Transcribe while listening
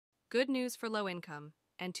Good news for low income,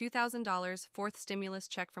 and $2,000 fourth stimulus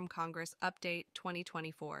check from Congress update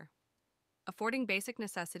 2024. Affording basic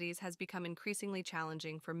necessities has become increasingly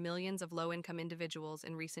challenging for millions of low income individuals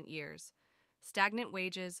in recent years. Stagnant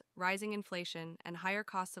wages, rising inflation, and higher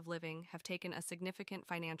costs of living have taken a significant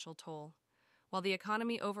financial toll. While the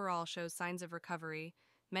economy overall shows signs of recovery,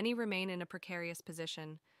 many remain in a precarious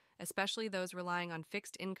position, especially those relying on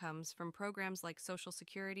fixed incomes from programs like Social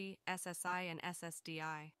Security, SSI, and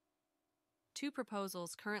SSDI. Two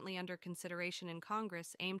proposals currently under consideration in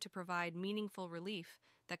Congress aim to provide meaningful relief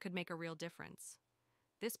that could make a real difference.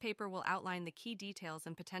 This paper will outline the key details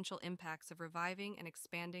and potential impacts of reviving and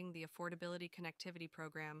expanding the Affordability Connectivity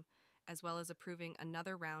Program, as well as approving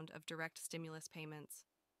another round of direct stimulus payments.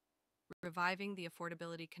 Reviving the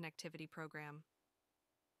Affordability Connectivity Program.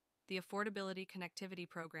 The Affordability Connectivity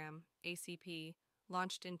Program, ACP,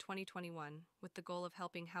 launched in 2021 with the goal of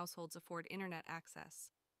helping households afford internet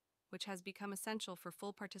access, which has become essential for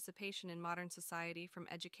full participation in modern society, from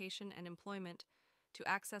education and employment to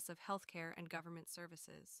access of healthcare and government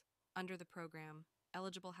services. Under the program,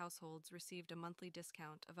 eligible households received a monthly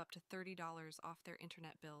discount of up to $30 off their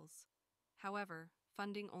internet bills. However,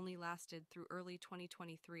 funding only lasted through early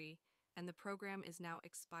 2023, and the program is now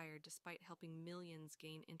expired despite helping millions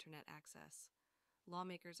gain internet access.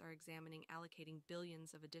 Lawmakers are examining allocating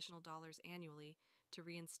billions of additional dollars annually to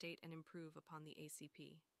reinstate and improve upon the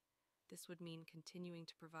ACP. This would mean continuing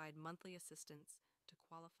to provide monthly assistance to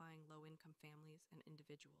qualifying low-income families and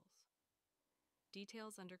individuals.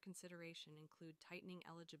 Details under consideration include tightening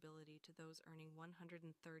eligibility to those earning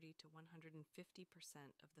 130 to 150%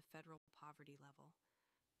 of the federal poverty level,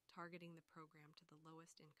 targeting the program to the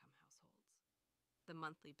lowest income households. The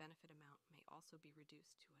monthly benefit amount may also be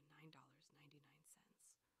reduced to a $9.99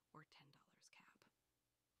 or $10 cap.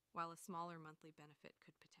 While a smaller monthly benefit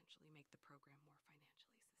could potentially make the program more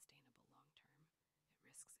financially sustainable long-term, it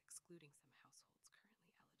risks excluding some households currently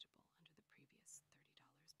eligible under the previous $30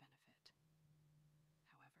 benefit.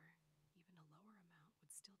 However, even a lower amount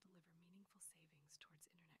would still deliver meaningful savings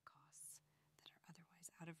towards internet costs that are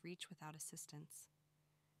otherwise out of reach without assistance.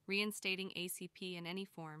 Reinstating ACP in any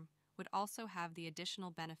form would also have the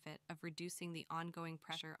additional benefit of reducing the ongoing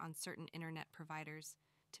pressure on certain internet providers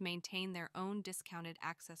to maintain their own discounted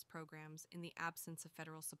access programs in the absence of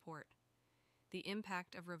federal support. The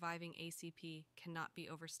impact of reviving ACP cannot be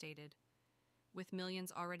overstated. With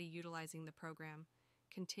millions already utilizing the program,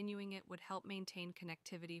 continuing it would help maintain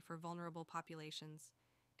connectivity for vulnerable populations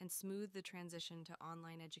and smooth the transition to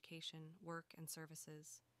online education, work, and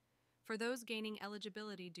services. For those gaining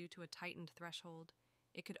eligibility due to a tightened threshold,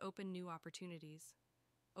 it could open new opportunities.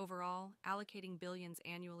 Overall, allocating billions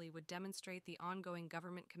annually would demonstrate the ongoing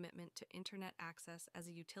government commitment to internet access as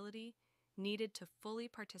a utility needed to fully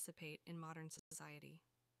participate in modern society.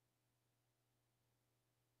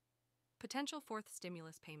 Potential fourth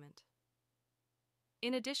stimulus payment.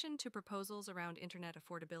 In addition to proposals around internet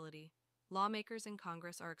affordability, lawmakers in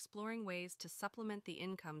Congress are exploring ways to supplement the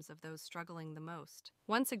incomes of those struggling the most.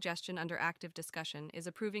 One suggestion under active discussion is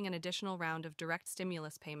approving an additional round of direct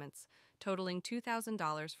stimulus payments, totaling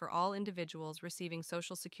 $2,000 for all individuals receiving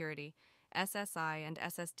Social Security, SSI, and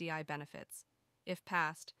SSDI benefits. If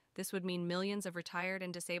passed, this would mean millions of retired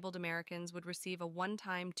and disabled Americans would receive a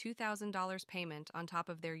one-time $2,000 payment on top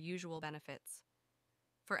of their usual benefits.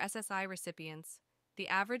 For SSI recipients, the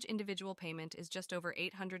average individual payment is just over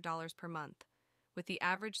 $800 per month, with the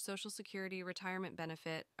average Social Security retirement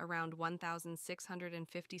benefit around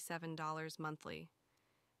 $1,657 monthly.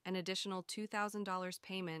 An additional $2,000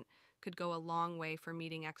 payment could go a long way for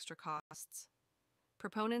meeting extra costs.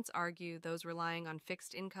 Proponents argue those relying on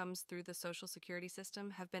fixed incomes through the Social Security system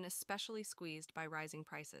have been especially squeezed by rising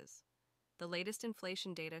prices. The latest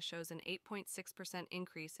inflation data shows an 8.6%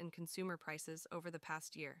 increase in consumer prices over the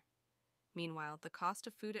past year. Meanwhile, the cost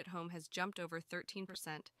of food at home has jumped over 13%,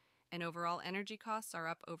 and overall energy costs are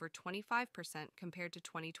up over 25% compared to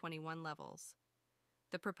 2021 levels.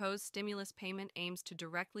 The proposed stimulus payment aims to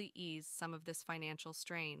directly ease some of this financial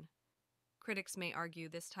strain. Critics may argue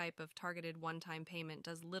this type of targeted one-time payment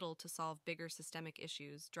does little to solve bigger systemic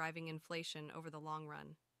issues, driving inflation over the long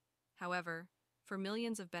run. However, for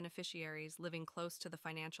millions of beneficiaries living close to the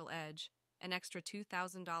financial edge, an extra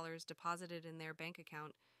 $2,000 deposited in their bank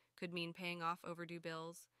account could mean paying off overdue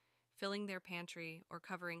bills, filling their pantry, or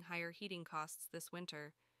covering higher heating costs this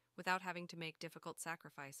winter without having to make difficult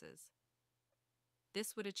sacrifices.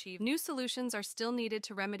 This would achieve. New solutions are still needed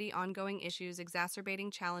to remedy ongoing issues exacerbating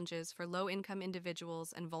challenges for low-income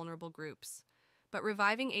individuals and vulnerable groups. But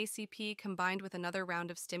reviving ACP combined with another round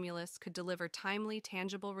of stimulus could deliver timely,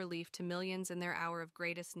 tangible relief to millions in their hour of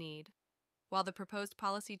greatest need. While the proposed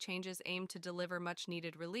policy changes aim to deliver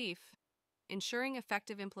much-needed relief, ensuring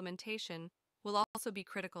effective implementation will also be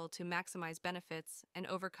critical to maximize benefits and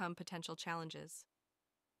overcome potential challenges.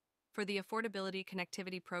 For the Affordability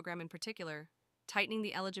Connectivity Program in particular, tightening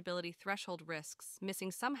the eligibility threshold risks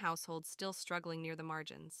missing some households still struggling near the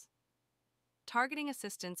margins. Targeting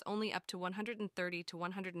assistance only up to 130 to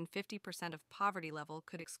 150% of poverty level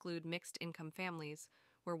could exclude mixed-income families,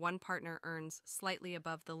 where one partner earns slightly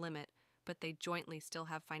above the limit, but they jointly still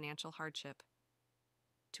have financial hardship.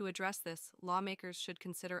 To address this, lawmakers should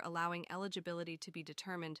consider allowing eligibility to be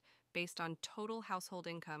determined based on total household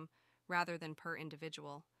income rather than per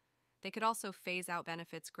individual. They could also phase out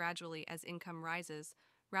benefits gradually as income rises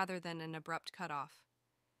rather than an abrupt cutoff.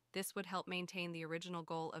 This would help maintain the original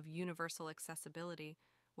goal of universal accessibility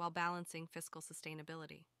while balancing fiscal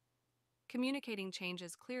sustainability. Communicating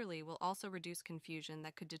changes clearly will also reduce confusion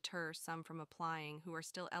that could deter some from applying who are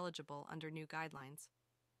still eligible under new guidelines.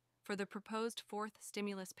 For the proposed fourth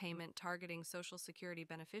stimulus payment targeting Social Security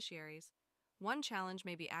beneficiaries, one challenge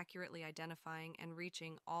may be accurately identifying and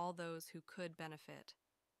reaching all those who could benefit.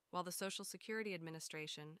 While the Social Security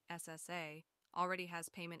Administration, SSA, already has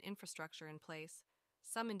payment infrastructure in place,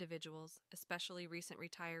 some individuals, especially recent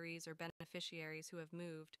retirees or beneficiaries who have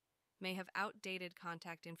moved, may have outdated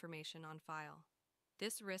contact information on file.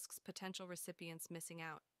 This risks potential recipients missing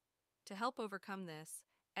out. To help overcome this,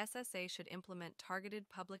 SSA should implement targeted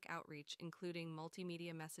public outreach, including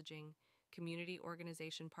multimedia messaging, community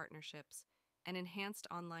organization partnerships, and enhanced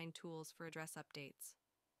online tools for address updates.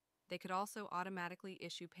 They could also automatically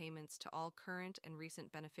issue payments to all current and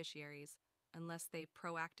recent beneficiaries unless they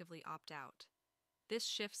proactively opt out. This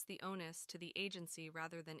shifts the onus to the agency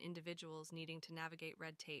rather than individuals needing to navigate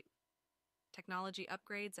red tape. Technology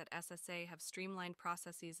upgrades at SSA have streamlined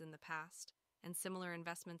processes in the past, and similar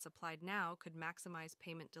investments applied now could maximize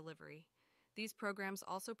payment delivery. These programs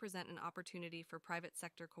also present an opportunity for private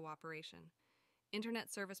sector cooperation.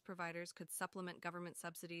 Internet service providers could supplement government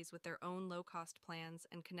subsidies with their own low-cost plans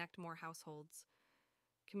and connect more households.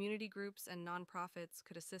 Community groups and nonprofits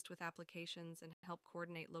could assist with applications and help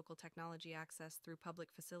coordinate local technology access through public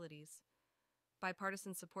facilities.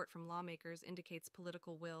 Bipartisan support from lawmakers indicates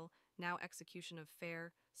political will, now execution of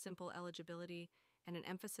fair, simple eligibility, and an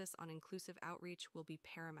emphasis on inclusive outreach will be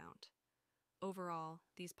paramount. Overall,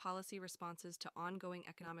 these policy responses to ongoing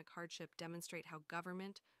economic hardship demonstrate how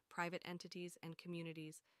government, private entities, and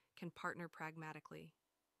communities can partner pragmatically.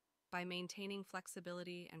 By maintaining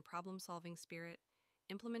flexibility and problem-solving spirit,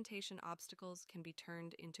 implementation obstacles can be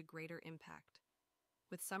turned into greater impact.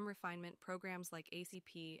 With some refinement, programs like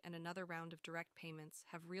ACP and another round of direct payments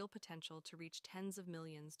have real potential to reach tens of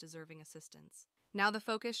millions deserving assistance. Now the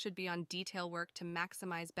focus should be on detail work to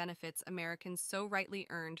maximize benefits Americans so rightly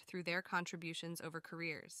earned through their contributions over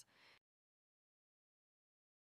careers.